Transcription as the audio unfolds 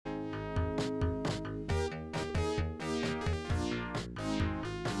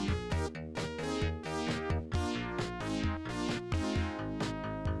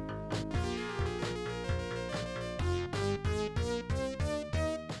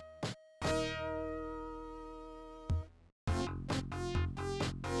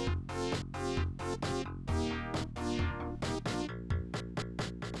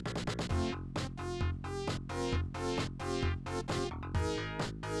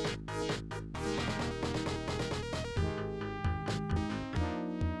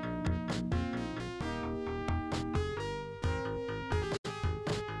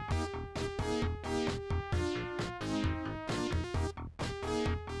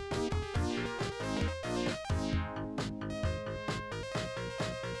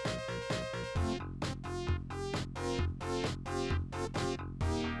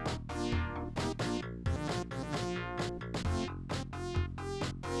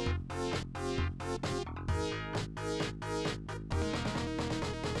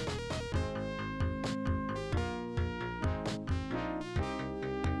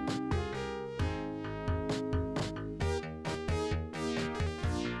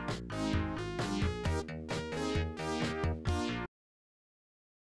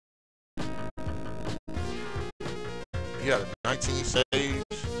He had 19 saves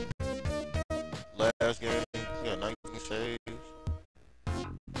last game. He had 19 saves.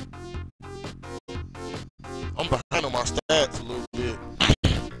 I'm behind on my stats a little bit.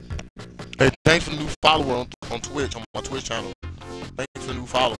 Hey, thanks for the new follower on Twitch, on my Twitch channel. Thanks for the new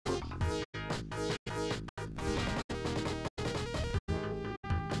follower.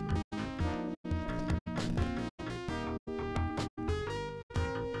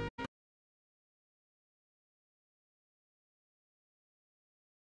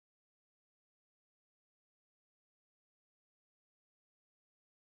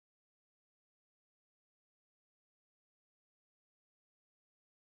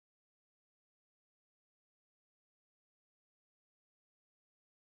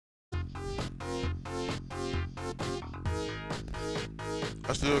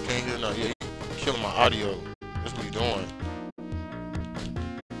 I still can't hear now. Yeah, he killing my audio. That's what he doing.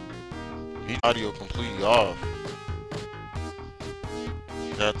 He audio completely off.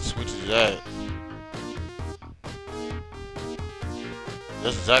 You have to switch to that.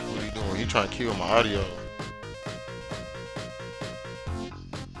 That's exactly what he doing. He trying to kill my audio.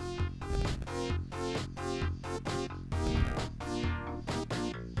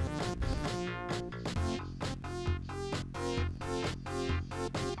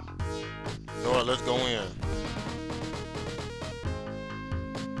 You know what? Let's go in.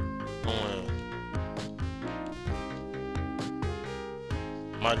 Go in.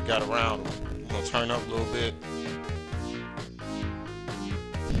 Might have got around him. We're gonna turn up a little bit.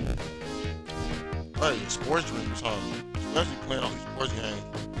 Hey, sports drink or something. Especially playing all these sports games.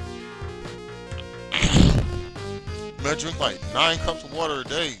 Man, I drink like 9 cups of water a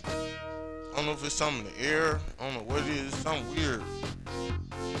day. I don't know if it's something in the air. I don't know what it is. It's something weird.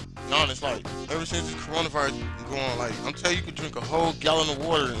 To be honest, like, ever since this coronavirus been going on, like, I'm telling you, you could drink a whole gallon of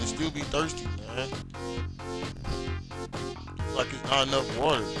water and still be thirsty, man. It's like it's not enough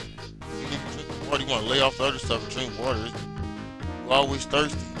water. You need to drink water. You want to lay off the other stuff and drink water. You're always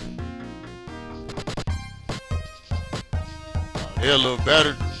thirsty. They're a little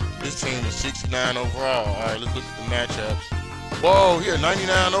better. This team is 69 overall. Alright, let's look at the matchups. Whoa, here,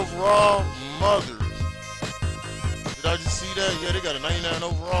 99 overall. Mother. Did I just see that? Yeah, they got a 99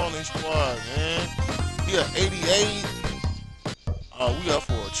 overall in their squad, man. He got 88. We up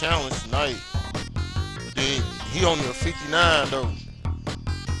for a challenge tonight. But then, he only a 59, though.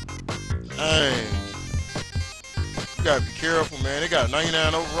 Dang. You gotta be careful, man. They got a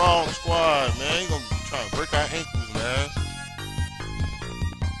 99 overall in the squad, man. He gonna be trying to break our ankles, man.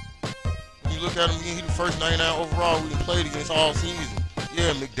 Look at him again, he the first 99 overall we done played against all season.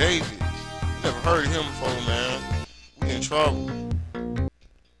 Yeah, McDavid. Never heard of him before, man. We in trouble.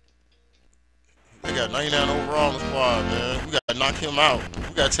 They got 99 overall in the squad, man. We gotta knock him out.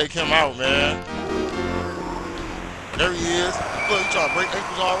 We gotta take him out, man. There he is. Look, he trying to break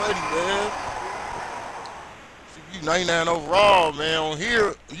ankles already, man. See, you 99 overall, man. On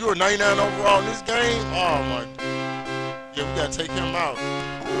here, you a 99 overall in this game? Oh my. Yeah, we gotta take him out.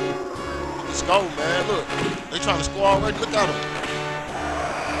 Let's go, man. Look, they trying to score already. Look at him.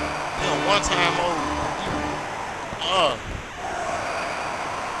 You know, one time over.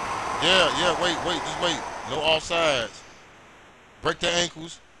 Yeah. Wait. Just wait. No offsides. Break the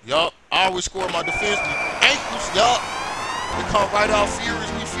ankles. Yup. I always score my defense. Ankles. Yup. They come right out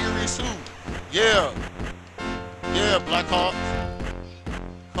furious. We furious too. Yeah. Yeah, Blackhawks.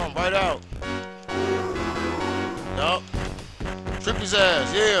 Come right out. Yup. Trip his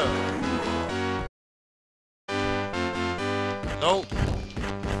ass. Yeah. Nope.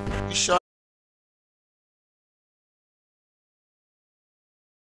 We shot.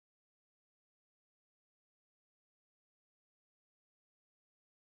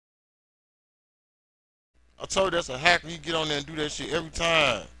 I told you that's a hacker. You get on there and do that shit every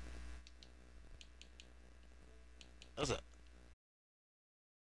time. That's a.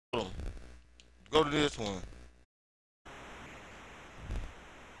 Go to this one.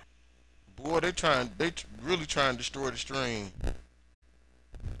 Boy, they really trying to destroy the stream.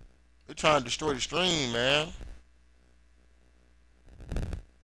 They trying to destroy the stream, man.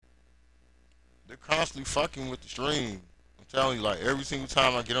 They're constantly fucking with the stream. I'm telling you, like, every single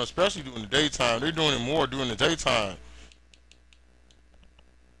time I get on, especially during the daytime. They're doing it more during the daytime.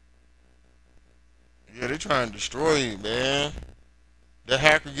 Yeah, they trying to destroy you, man. That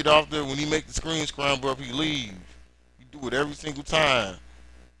hacker get off there, when he make the screen scramble up, he leave. He do it every single time.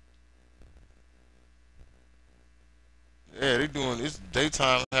 Yeah, they doing this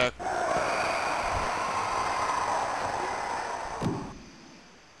daytime hack.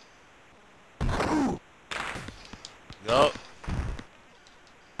 Yup.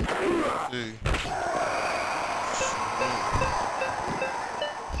 See.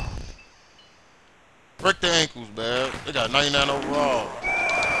 got 99 overall.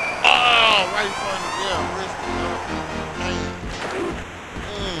 Oh, right in front of me. Yeah, wrist.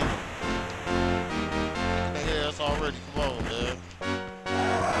 Yeah, that's already. Come on, man.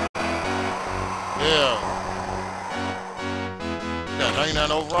 Yeah. Got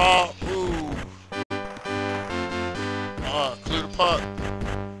 99 overall. Ooh. Clear the puck.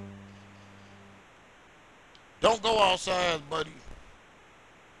 Don't go outside, buddy.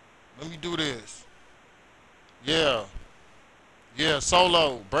 Let me do this. Yeah. Yeah,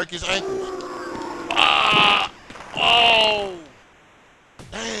 solo. Break his ankles. Ah! Oh!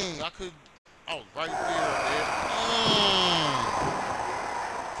 Dang, I was right there, man.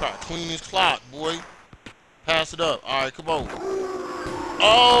 Try to clean his clock, boy. Pass it up. All right, come on.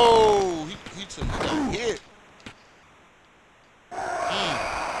 Oh! He took that hit.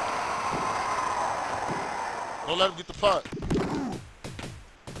 Don't let him get the puck.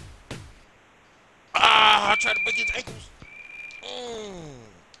 I tried to break his ankles.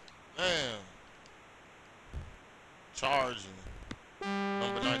 Man. Charging.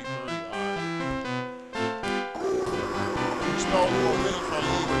 Number 93. Alright. You stole the momentum from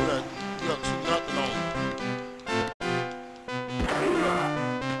me. You got 2-0 on me.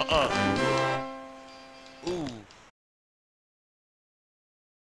 Ooh.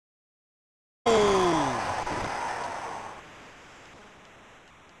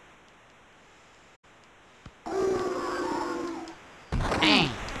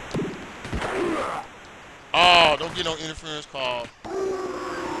 Oh, don't get no interference call. Ooh,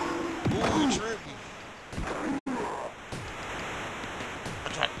 he tripped me. I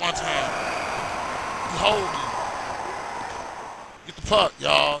tried one time. He hold me. Get the puck,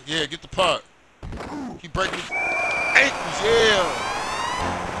 y'all. Yeah, get the puck. Keep breaking his ankles, yeah.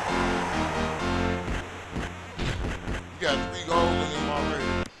 You got 3 goals in him already.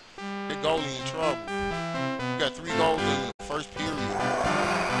 That goalie in trouble. You got 3 goals in the first period.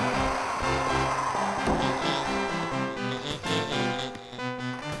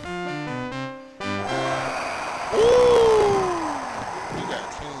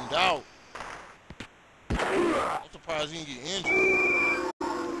 I'm surprised he didn't get injured.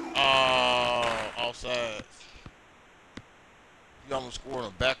 Offsides. He almost scored on a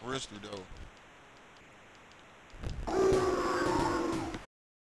back wrister though.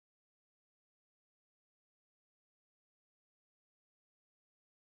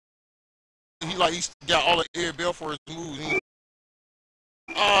 He got all the air bell for his moves.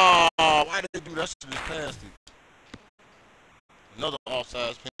 Why did they do that? Shit just passed it. Another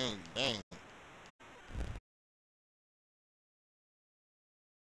offsides penalty. Dang.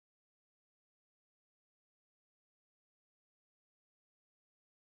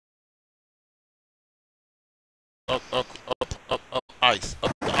 Up, ice.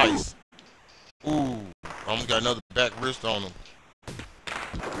 Up the ice. Ooh. Almost got another back wrist on him.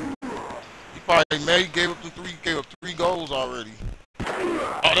 He probably made, gave up 3 goals already.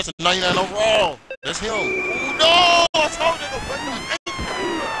 Oh, that's a 99 overall. That's him. Ooh, no! I told you to break my ankle.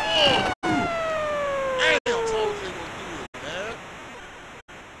 Damn, I told you to do it, man.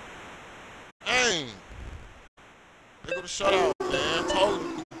 Dang. They go to shutout, man. I told you.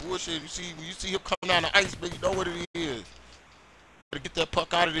 Bullshit. When you see him coming down the ice, man, you know what it is. Gotta get that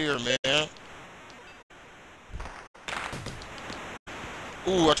puck out of there, man.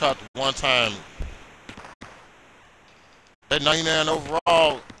 Ooh, I tried to one time. That 99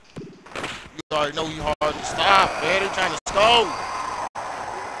 overall, you already know he hard to stop, man. They trying to score.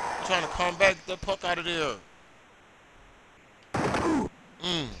 They trying to come back, get that puck out of there.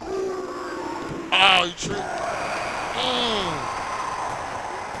 Oh, you tripped.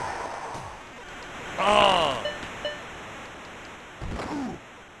 Oh.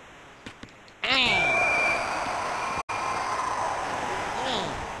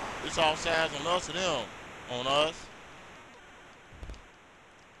 It's all sides on us and them. On us.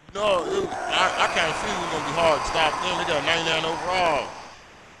 You know, I kind of feel it was going to be hard to stop them. They got 99 overall.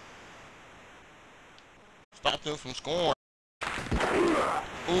 Stop them from scoring.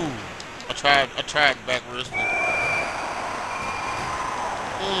 Ooh. I tried back wrist.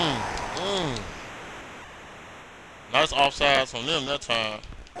 Nice offsides on them that time.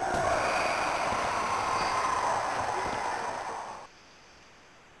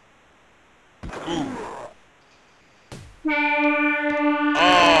 Ooh.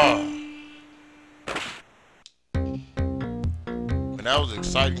 And that was an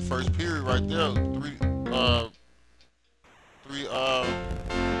exciting first period right there.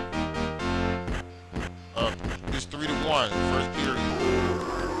 It's 3-1 first period.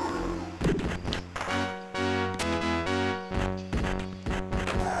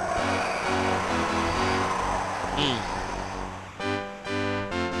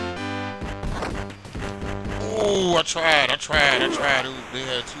 Oh, I tried. They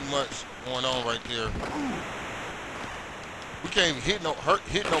had too much going on right there. We can't even hit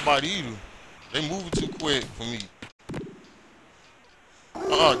nobody either. They moving too quick for me.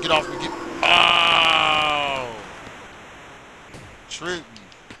 Get off me. Oh! Trick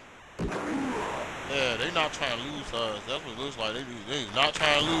me. Yeah, they not trying to lose us. That's what it looks like. They not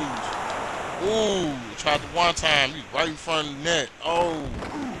trying to lose. Ooh, tried the one time. He's right in front of the net. Oh.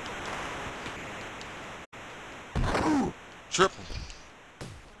 Triple.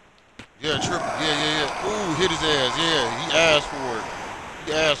 Yeah, triple. Yeah. Ooh, hit his ass. Yeah, he asked for it.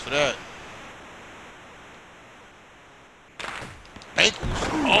 He asked for that. Ankles.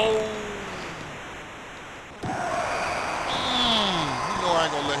 Oh. You know I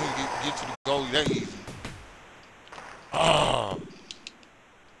ain't gonna let him get to the goalie that easy. Ah.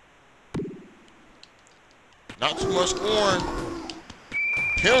 Not too much scoring.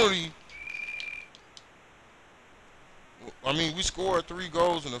 Penalty. I mean, we scored 3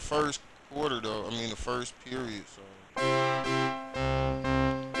 goals in the first quarter, though. I mean, the first period. So we're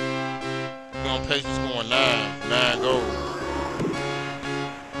on pace to scoring 9 goals.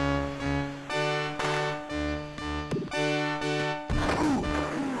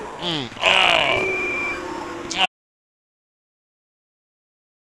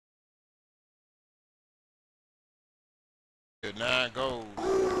 Yeah, 9 goals.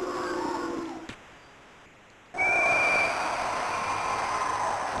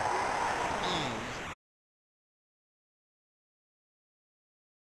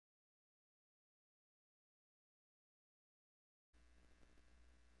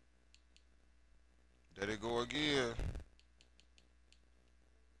 There they go again.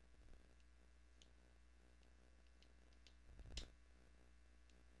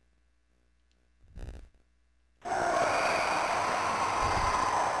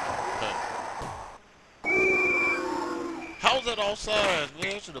 How's that offside,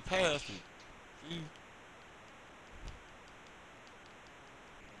 man? Should have passed me. See?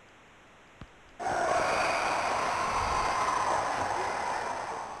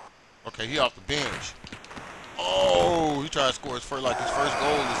 Okay, he off the bench. Oh, he tried to score his first goal of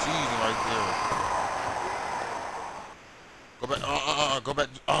the season right there. Go back. Go back.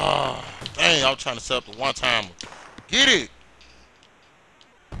 Dang, I was trying to set up the one-timer. Get it.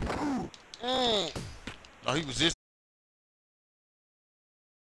 No, he was just.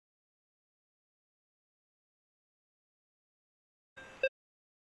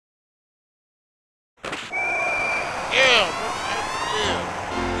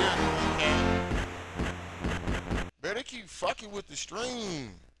 Man, they keep fucking with the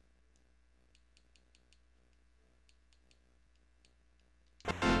stream.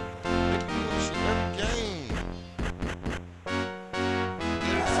 They keep doing this shit every game.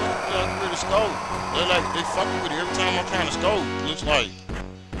 They fucking with the scope. They fucking with it every time I'm trying to scope. Looks like.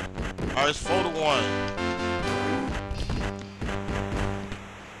 Alright, it's 4-1.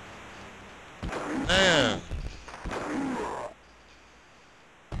 Man.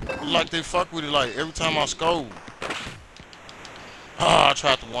 Like they fuck with it like every time I scope. I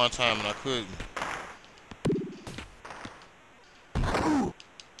tried the one time and I couldn't.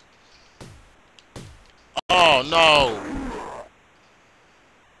 Oh no!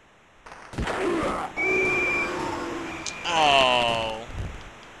 Oh!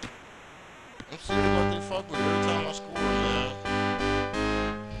 I'm serious, like they fuck with it every time I score, man.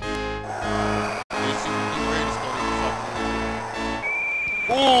 They see me get ready to score, they fuck with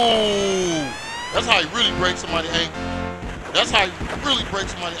it. Ooh! That's how you really break somebody's ankle. That's how you really break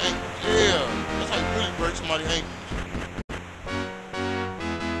somebody's ankles. Yeah, that's how you really break somebody's ankles.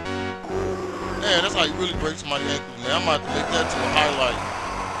 Man, that's how you really break somebody's ankles, man. I'm about to make that to a highlight.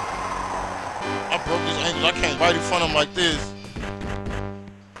 I broke his ankles. I came right in front of him like this.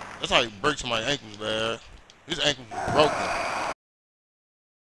 That's how you break somebody's ankles, man. His ankles was broken.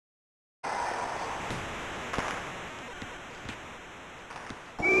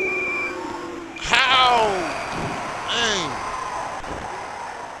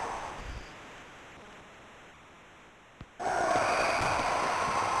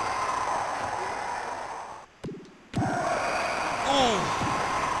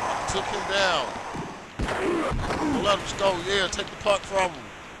 Took him down. Don't let him go. Yeah, take the puck from him.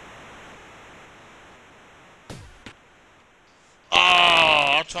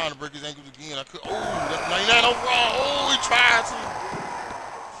 I'm trying to break his ankles again. I could. Oh, that's 99 overall. Oh, he tried to.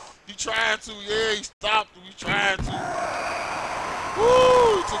 He tried to. Yeah, he stopped him. He tried to.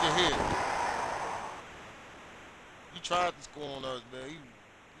 Woo, he took a hit. He tried to score on us, man. He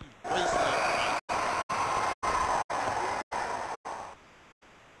was racing up.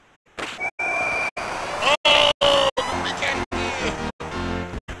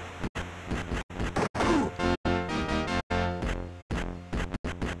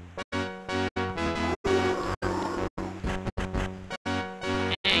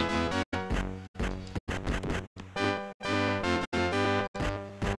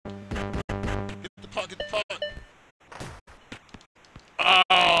 get the puck.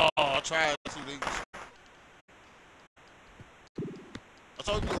 Oh, I tried to. I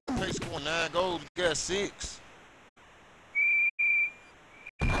told you they scoring 9 goals. You got 6.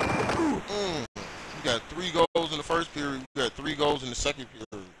 You got 3 goals in the first period. You got 3 goals in the second period.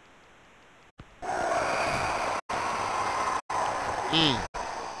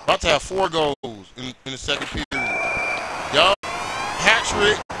 About to have 4 goals in the second period. Yup. Hat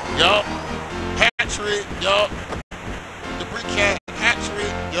trick. Yup. Hat trick. Yup. The brick cat. Hat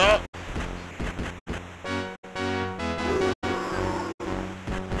trick. Yup.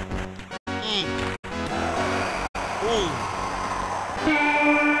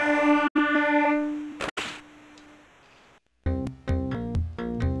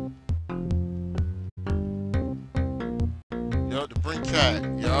 Yup, the brink cat.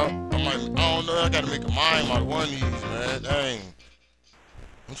 Yup. I don't know. I gotta make a mime out of one of these, man. Dang.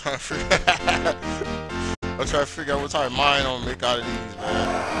 I'm trying to figure out what type of mine I'm gonna make out of these,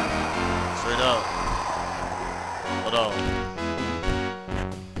 man. Straight up. Hold on.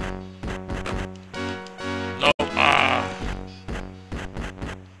 No.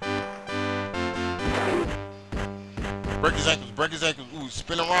 Break his ankles. Break his ankles. Ooh,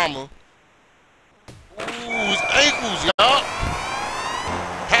 spinorama. Ooh, his ankles, y'all.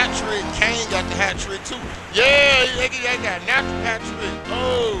 Hat trick. Kane got the hat trick too. Yeah, they got natural hat trick.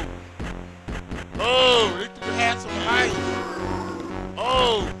 Oh. Oh, they threw the hats on the ice.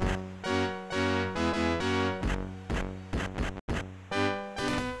 Oh.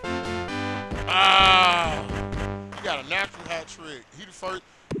 He got a natural hat trick. He the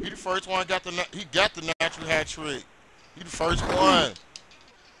first one he got the natural hat trick. He the first one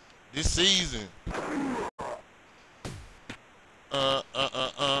this season.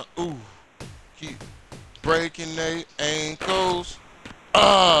 Ooh. Keep breaking their ankles.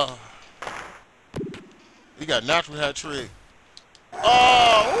 He got natural hat trick.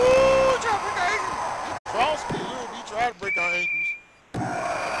 Oh, ooh, try to break our ankles. Cross me a little bit. He tried to break our ankles.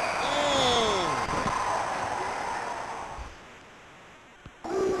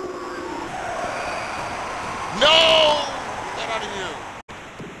 No! Get out of here.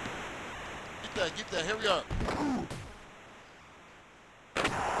 Get that, hurry up.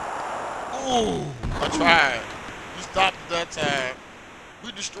 Ooh, I tried. You stopped at that time.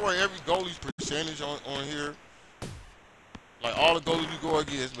 We destroy every goalie's percentage on here. Like all the goalies we go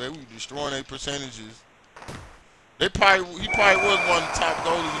against, man, we destroying their percentages. He probably was one of the top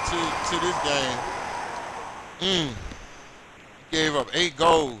goalies to this game. He gave up 8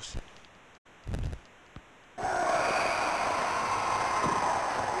 goals.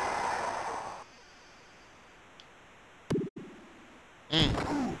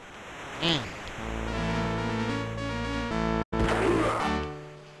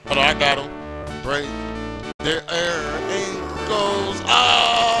 Hold on, I got him. Break their ankles.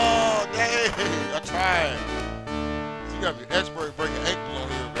 Oh, dang. I tried. So you got to be expert at breaking ankles on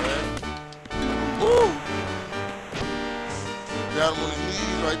here, man. Woo. Got him on his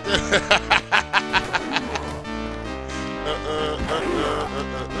knees right there.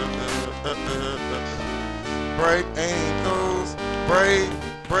 Break ankles.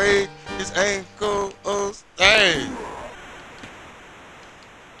 Break his ankles. Dang.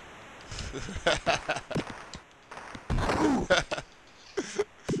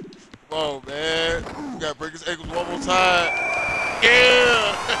 Come on, man. You gotta break his ankles one more time.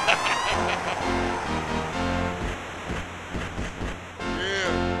 Yeah!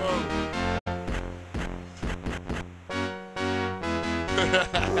 Yeah, come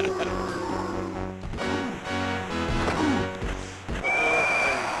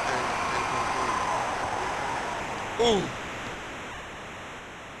on. Ooh.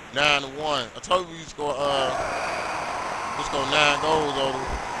 9-1. I told you we score 9 goals on him.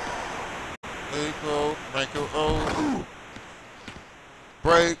 Ankle,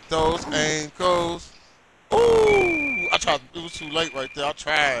 break those ankles. Ooh! I tried. It was too late right there. I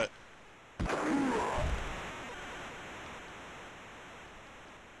tried.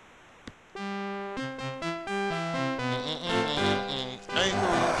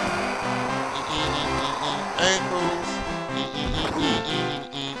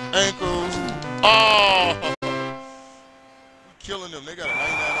 Ankles. Oh! We killing them. They got a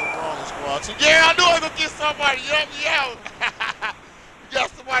 99 overall in the squad. So yeah, I knew I was gonna get somebody. Yup, me out. You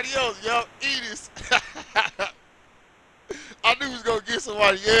got somebody else. Yup, Edis. I knew he was gonna get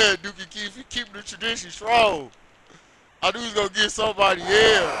somebody. Yeah, Dookie Keith, he keeping the tradition strong. I knew he was gonna get somebody.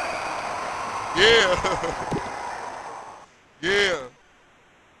 Yeah. Yeah. Yeah.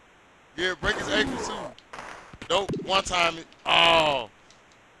 Yeah, break his ankle too. Nope, one time it. Oh.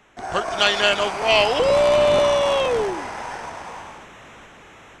 Hurt the 99 overall. Ooh!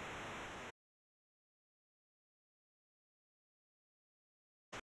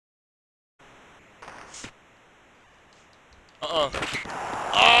 Oh,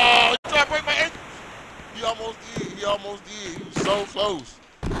 he tried to break my ankle. He almost did. He almost did. He was so close.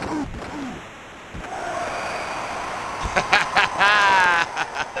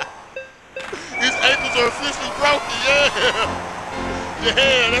 His ankles are officially broken. Yeah.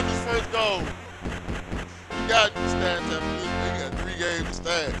 Yeah, that's his first goal. He got stats after this. He got 3 games of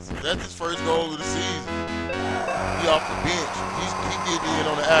stats. That's his first goal of the season. He off the bench. He getting in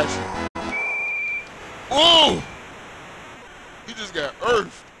on the action. Ooh! He just got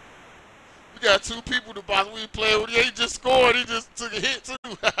earthed. We got 2 people to box. We playing with. Yeah, he just scored. He just took a hit too.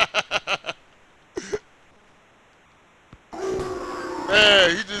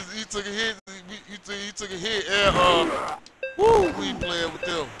 Man, he took a hit. He took a hit and woo, we playing with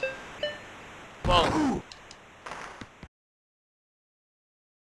them. Oh!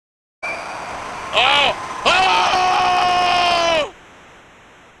 Oh!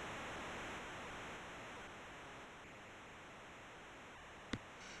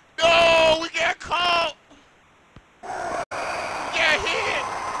 No, we got caught. We got hit.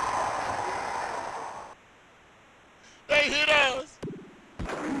 They hit us.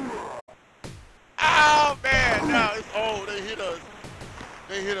 Oh man, no, it's old. They hit us.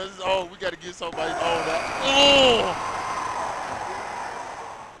 They hit us. It's old. We got to get somebody on that. Oh!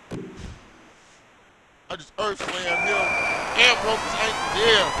 I just earth slammed him and broke his ankle.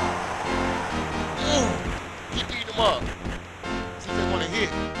 Yeah. Ooh. He beat him up. See if they want to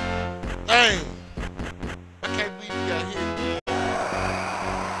hit. Dang. I can't believe he got hit, man.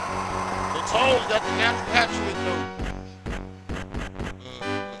 The toes got the natural hat trick though.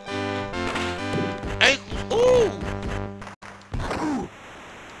 Ankles. Ooh.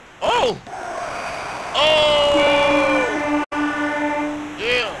 Oh! Oh!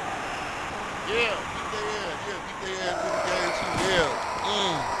 Yeah. Yeah. Beat their ass. Yeah, beat their ass in the game too.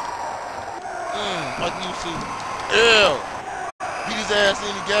 Yeah. Like you see. Yeah. Beat his ass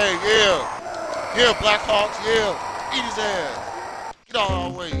in the game. Yeah. Yeah, Blackhawks. Yeah. Beat his ass. Get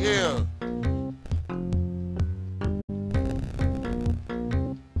all the way. Yeah.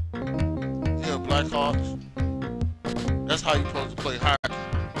 Yeah, Blackhawks. That's how you're supposed to play hockey.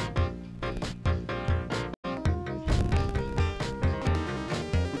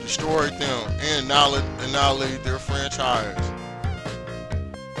 Destroyed them and annihilated their franchise.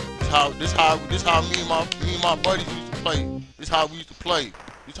 This how me and my buddies used to play. This how we used to play.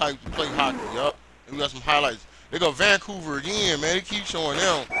 This how we used to play hockey, yup. And we got some highlights. They go Vancouver again, man. They keep showing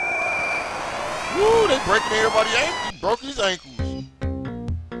them. Woo, they breaking everybody's ankles. He broke his ankles.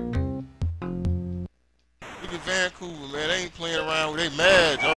 Look at Vancouver, man. They ain't playing around. They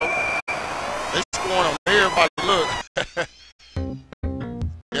mad, yo. They scoring on everybody. Look.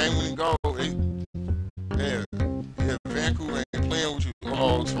 Game winning goal. Yeah, Vancouver ain't playing with you.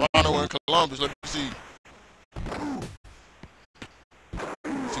 Oh, Toronto and Columbus. Let me see.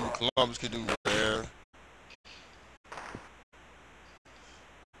 Let's see what Columbus can do, man.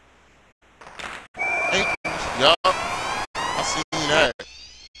 Ankles, yup. I seen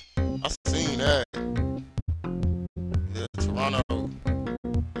that. Yeah, Toronto.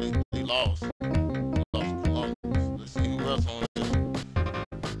 They lost. They lost to Columbus. Let's see who else on there.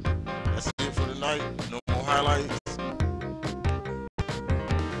 That's it for tonight. No more highlights.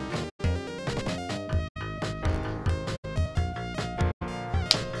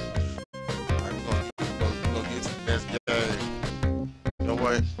 Alright, we're gonna get to the next game. You know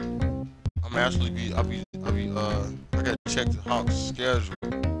what? I gotta check the Hawks schedule.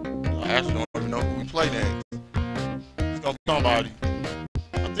 I actually don't even know who we play next. It's gonna be somebody.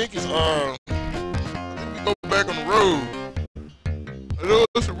 I think it's I think we go back on the road. I know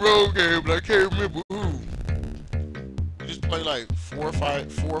it's a road game, but I can't remember who. We just play like 4 or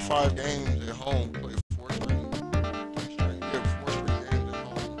 5 games at home. We play